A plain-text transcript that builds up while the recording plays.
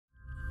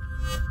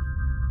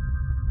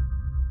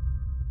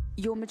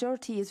Your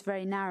majority is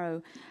very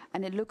narrow,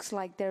 and it looks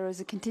like there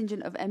is a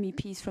contingent of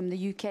MEPs from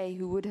the UK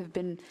who would have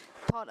been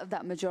part of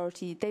that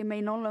majority. They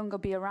may no longer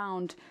be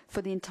around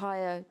for the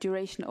entire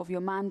duration of your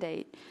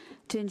mandate.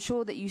 To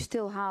ensure that you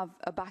still have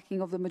a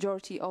backing of the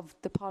majority of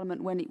the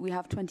Parliament when we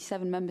have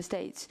 27 member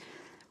states,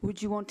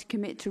 would you want to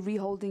commit to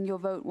reholding your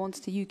vote once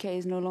the UK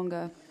is no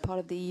longer part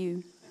of the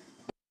EU?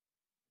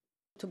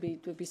 To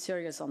be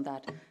serious on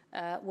that,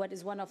 what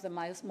is one of the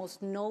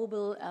most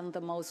noble and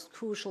the most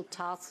crucial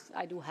tasks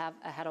I do have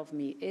ahead of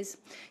me is,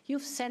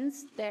 you've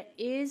sensed there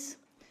is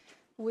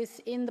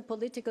within the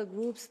political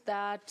groups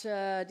that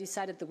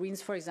decided, the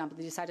Greens for example,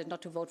 they decided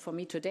not to vote for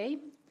me today,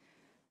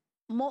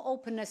 more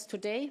openness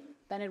today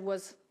than it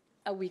was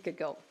a week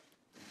ago.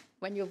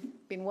 When you've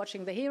been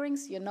watching the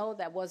hearings, you know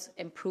there was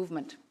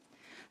improvement.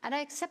 And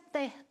I accept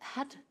they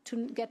had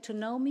to get to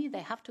know me,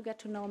 they have to get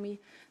to know me,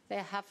 they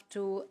have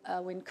to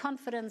win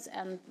confidence,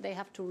 and they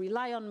have to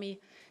rely on me.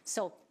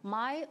 So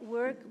my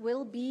work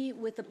will be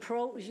with the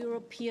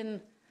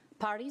pro-European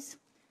parties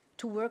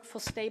to work for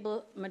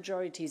stable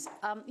majorities.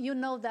 You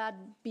know that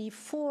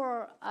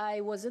before I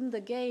was in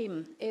the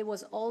game, it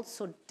was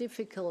also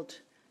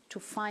difficult to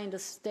find a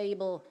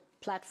stable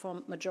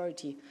platform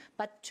majority.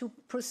 But to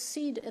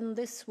proceed in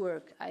this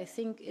work, I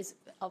think, is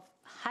of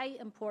high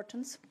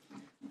importance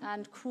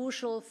and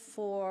crucial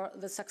for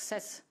the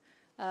success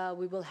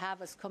we will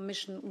have as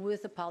Commission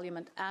with the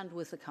Parliament and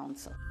with the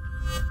Council.